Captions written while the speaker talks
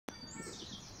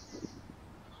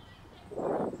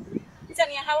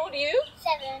Ksenija, how old are you?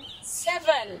 7.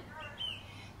 7.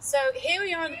 So here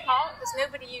we are in the park. There's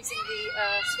nobody using the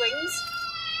swings,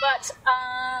 but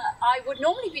I would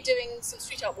normally be doing some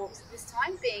street art walks at this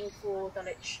time, being for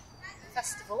Dulwich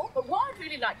Festival. But what I'd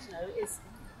really like to know is,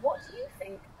 what do you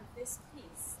think of this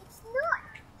piece? It's not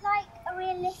like a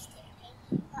realistic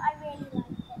painting, but I really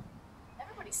like it.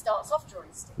 Everybody starts off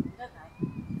drawing Stik, don't they?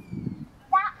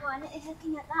 That one is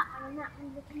looking at that one, and that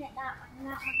one's looking at that one, and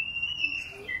that one.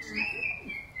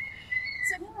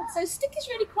 So Stik is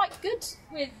really quite good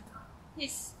with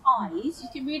his eyes. You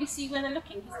can really see where they're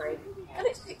looking. The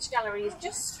Dulwich Picture Gallery is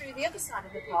just through the other side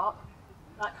of the park,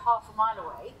 like half a mile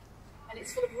away, and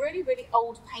it's full of really, really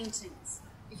old paintings.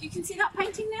 If you can see that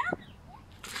painting now,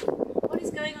 what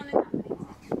is going on in that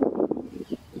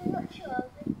painting? I'm not sure.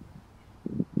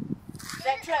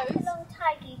 Their clothes. A long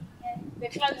time ago. Their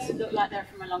clothes that look like they're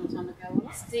from a long time ago.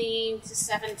 16 to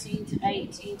 17 to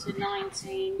 18 to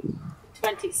 19.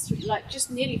 20, like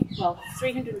just nearly, well,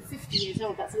 350 years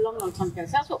old. That's a long, long time ago.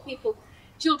 So that's what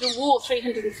children wore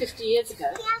 350 years ago.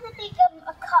 He has a big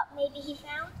a cup maybe he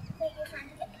found. So he was trying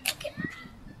to get the ticket.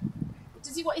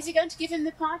 Is he going to give him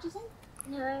the pie, do you think?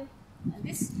 No. And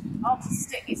this artist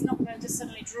Stik is not going to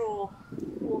suddenly draw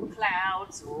all the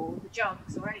clouds or the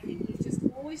jugs or anything. He just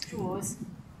always draws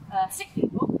sick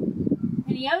people,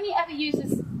 and he only ever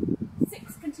uses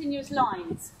 6 continuous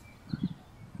lines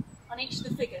on each of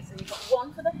the figures. So you've got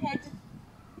 1 for the head,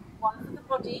 1 for the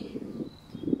body.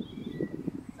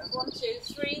 So 1, 2,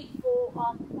 3, 4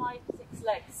 arms, 5, 6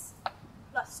 legs,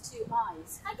 plus 2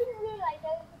 eyes. I didn't realise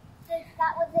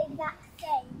that was the exact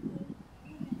same.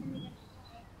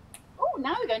 Oh,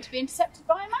 now we're going to be intercepted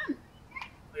by a man.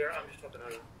 Yeah, I'm just talking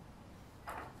over.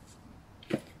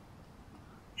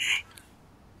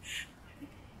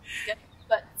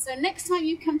 But so next time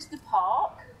you come to the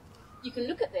park, you can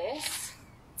look at this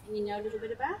and you know a little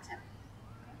bit about it.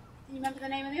 Can you remember the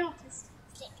name of the artist?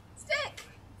 Stik. Stik.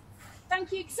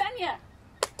 Thank you, Ksenija.